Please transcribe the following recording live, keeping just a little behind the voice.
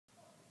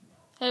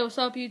Hey, what's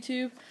up,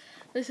 YouTube?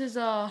 This is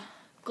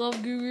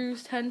Glove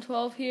Gurus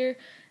 1012 here,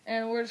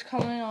 and we're just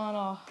coming on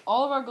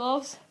all of our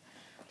gloves.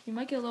 You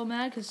might get a little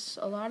mad because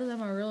a lot of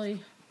them are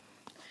really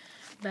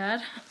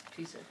bad.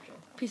 Piece of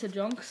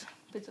junk.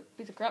 Piece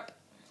of crap.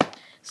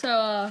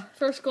 So,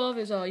 first glove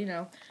is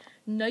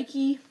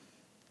Nike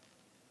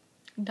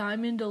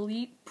Diamond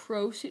Elite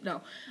Pro Suit.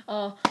 No,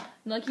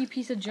 Nike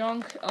piece of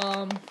junk.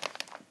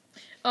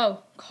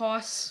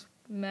 Cost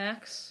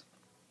Max.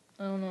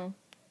 I don't know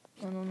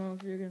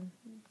if you're gonna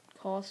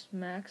Cost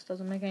Max,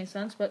 doesn't make any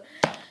sense, but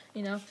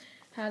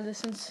had this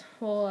since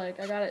I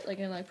got it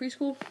in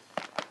preschool.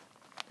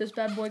 This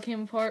bad boy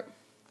came apart.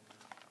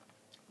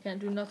 Can't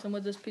do nothing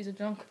with this piece of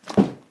junk.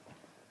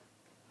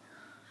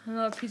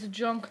 Another piece of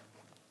junk.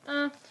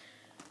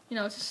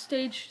 It's a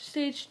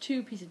stage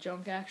 2 piece of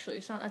junk actually.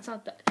 It's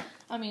not that.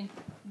 I mean,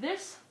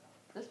 this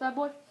bad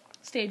boy,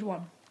 stage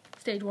 1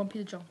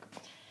 piece of junk.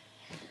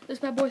 This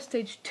bad boy,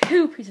 stage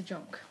 2 piece of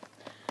junk.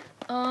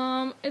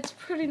 It's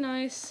pretty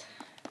nice.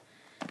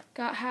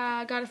 Got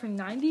it for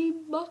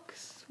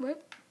 $90, right?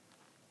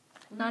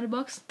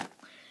 $90,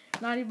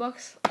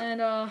 and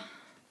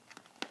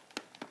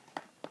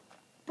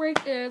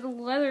the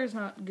leather is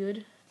not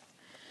good.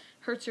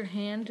 Hurts your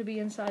hand to be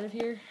inside of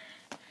here.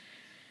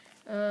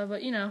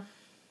 But and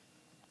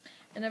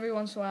every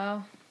once in a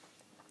while,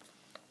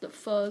 the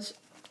fuzz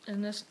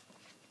in this,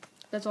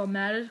 that's all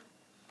matted.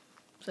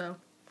 So,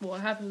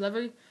 what happens with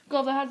every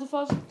glove that has the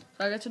fuzz? So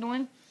that gets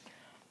annoying.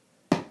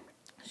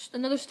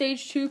 Another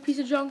stage 2 piece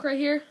of junk right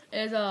here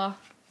is the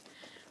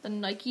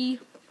Nike.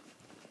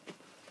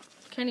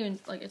 Can't even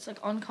it's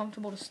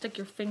uncomfortable to stick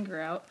your finger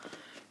out,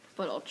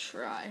 but I'll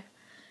try.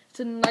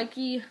 It's a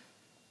Nike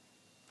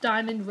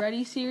Diamond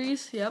Ready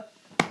series. Yep,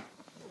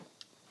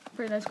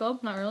 pretty nice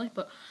glove. Not really,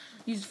 but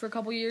used it for a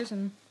couple years,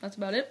 and that's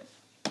about it.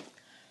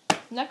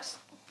 Next,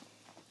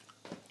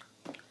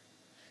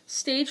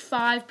 stage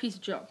 5 piece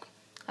of junk.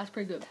 That's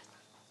pretty good,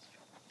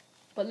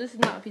 but this is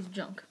not a piece of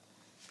junk.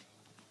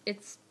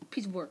 It's a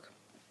piece of work,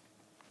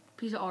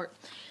 piece of art.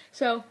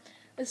 So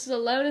this is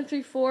 11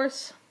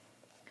 3/4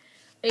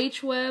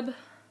 H-web,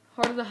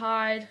 hard of the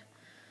hide.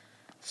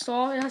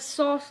 It has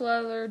soft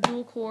leather,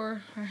 dual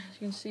core. As you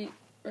can see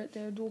right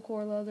there, dual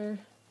core leather.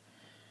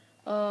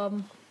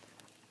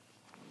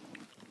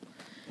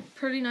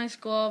 Pretty nice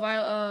glove.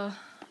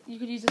 You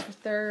could use it for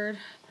third,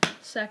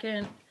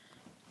 second.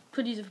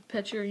 Could use it for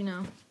pitcher.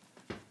 Can't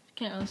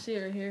really see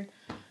it right here.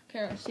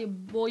 Can't really see a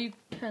ball. You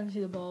can see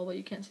the ball, but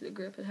you can't see the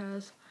grip it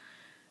has.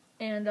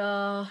 And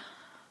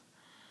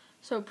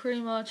so pretty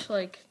much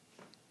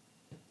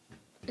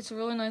it's a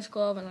really nice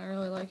glove, and I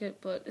really like it,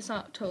 but it's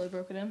not totally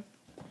broken in.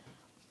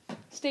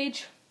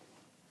 Stage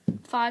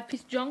 5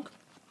 piece of junk,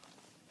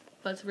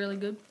 but it's really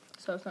good,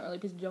 so it's not really a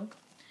piece of junk.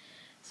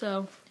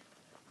 So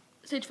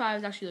stage 5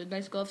 is actually a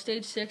nice glove.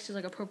 Stage 6 is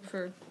a pro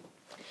preferred.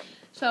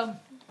 So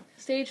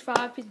stage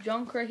 5 piece of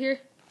junk right here.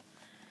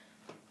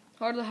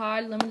 Hard to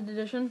hide, limited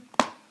edition.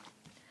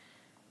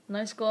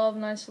 Nice glove,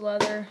 nice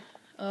leather.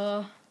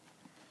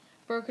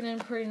 Broken in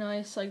pretty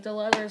nice. The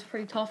leather is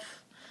pretty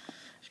tough.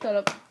 Just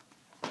gotta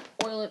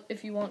oil it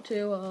if you want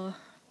to.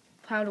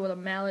 Pound it with a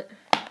mallet.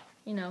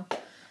 Do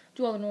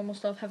all the normal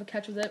stuff. Have a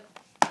catch with it.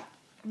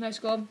 Nice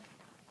glove.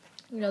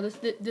 This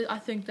I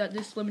think that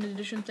this limited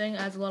edition thing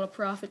adds a lot of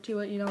profit to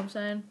it. You know what I'm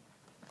saying?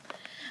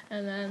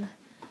 And then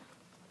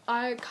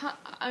I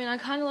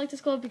kind of like this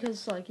glove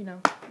because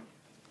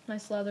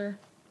nice leather.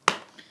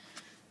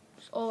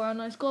 Just all around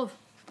nice glove.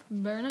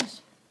 Very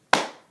nice.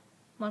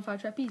 Modified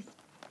trapeze.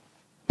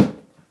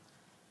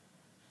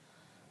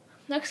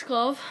 Next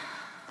glove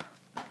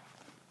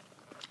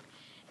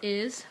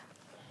is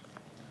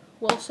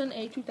Wilson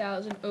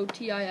A2000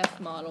 OTIF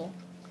model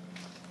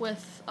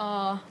with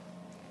I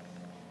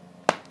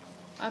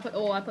put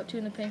 2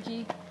 in the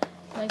pinky.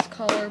 Nice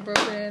color,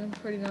 broken in,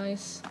 pretty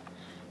nice.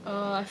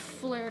 I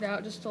flared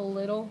out just a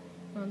little,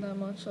 not that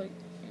much,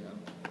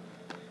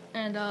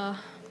 and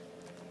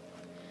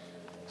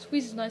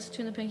squeeze is nice,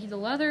 2 in the pinky. The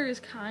leather is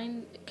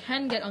can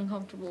get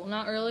uncomfortable.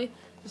 Not really,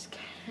 just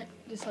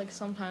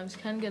sometimes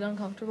can get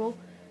uncomfortable.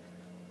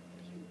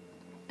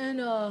 And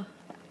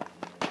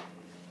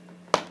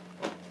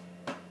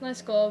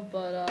nice glove,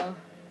 but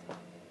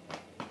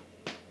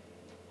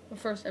the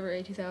first ever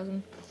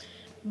A2000,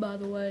 by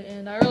the way.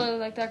 And I really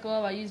like that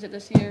glove. I used it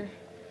this year.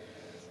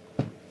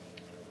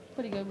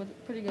 Pretty good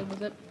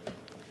with it.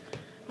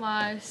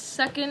 My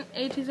second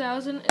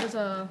A2000 is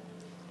a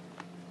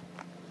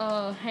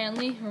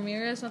Hanley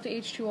Ramirez, not the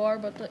H2R,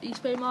 but the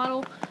East Bay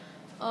model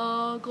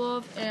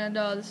glove, and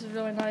this is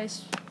really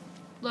nice.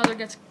 Leather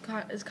is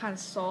kind of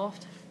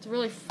soft. It's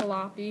really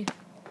floppy.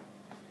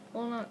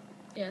 Well,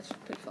 it's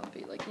pretty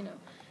floppy.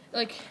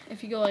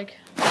 If you go I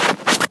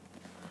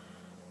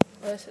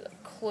said,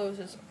 it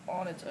closes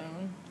on its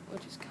own,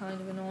 which is kind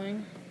of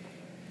annoying.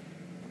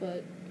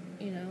 But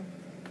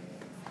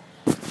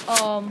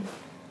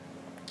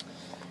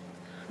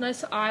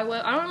nice eye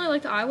web. I don't really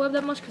like the eye web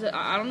that much because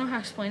I don't know how to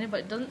explain it,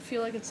 but it doesn't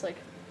feel like it's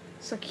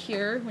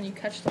secure when you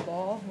catch the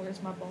ball.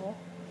 Where's my ball?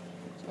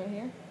 It's right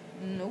here.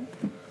 Nope.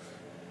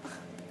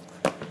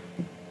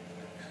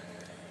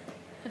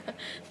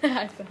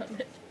 I found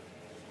it.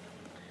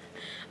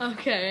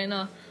 Okay,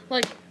 and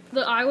like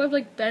the iWeb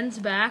like bends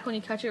back when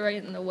you catch it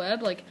right in the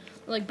web, like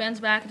bends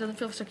back. It doesn't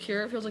feel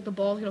secure. It feels like the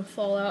ball's gonna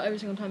fall out every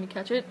single time you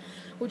catch it,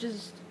 which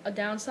is a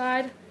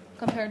downside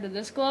compared to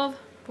this glove,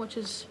 which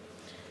is,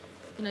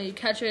 you know, you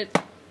catch it,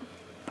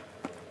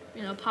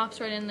 you know, pops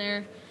right in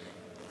there.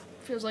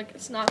 Feels like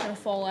it's not gonna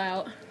fall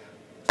out,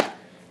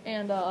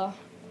 and so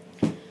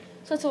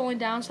that's the only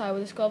downside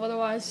with this glove.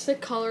 Otherwise, Sick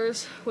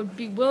Colors would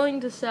be willing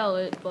to sell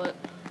it, but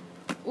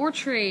or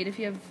trade if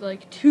you have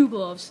like 2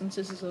 gloves, since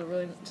this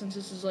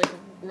is like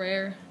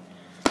rare.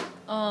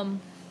 So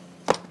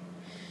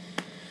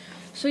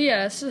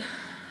yes,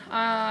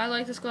 I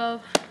like this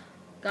glove.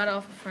 Got it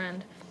off a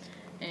friend,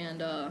 and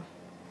that's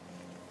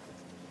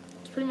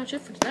pretty much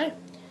it for today.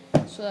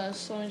 So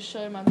let me just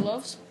show you my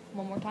gloves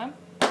one more time.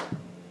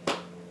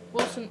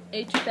 Wilson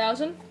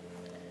A2000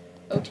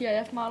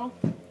 OTIF model.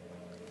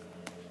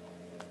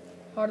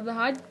 Hard to the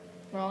hide.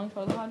 Rawlings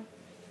hard to the hide.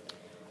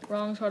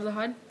 Rawlings hard to the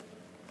hide.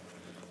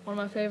 One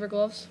of my favorite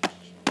gloves.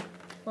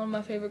 One of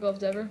my favorite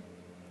gloves ever.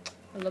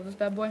 I love this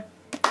bad boy.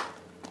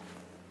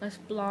 Nice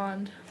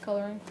blonde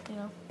coloring, you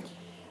know.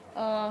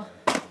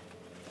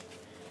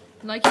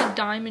 Nike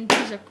diamond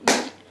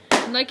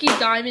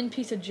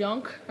piece of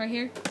junk right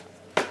here.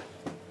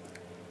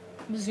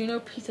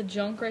 Mizuno piece of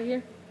junk right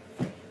here.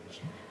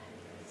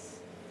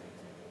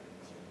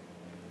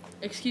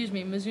 Excuse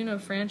me, Mizuno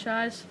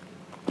franchise.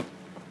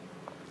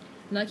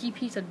 Nike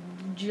piece of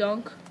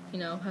junk. You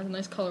know, has a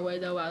nice colorway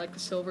though. I like the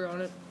silver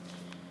on it.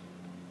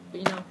 But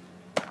you know,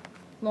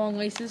 long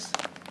laces.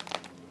 You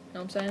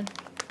know what I'm saying?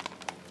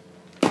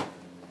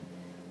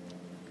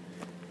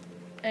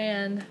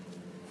 And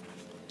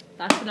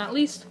last but not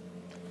least,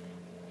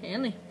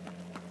 Hanley.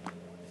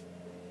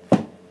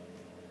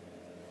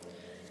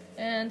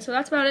 And so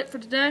that's about it for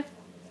today.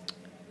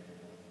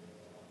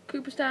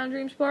 Cooperstown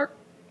Dreams Park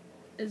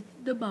is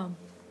the bomb.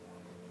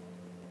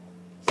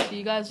 See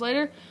you guys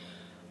later.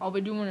 I'll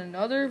be doing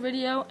another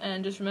video,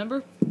 and just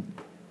remember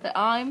that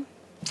I'm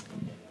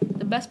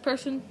the best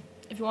person.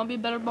 If you want to be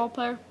a better ball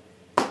player,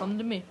 come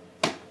to me.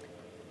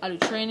 I do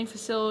training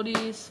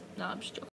facilities. Nah, I'm just joking.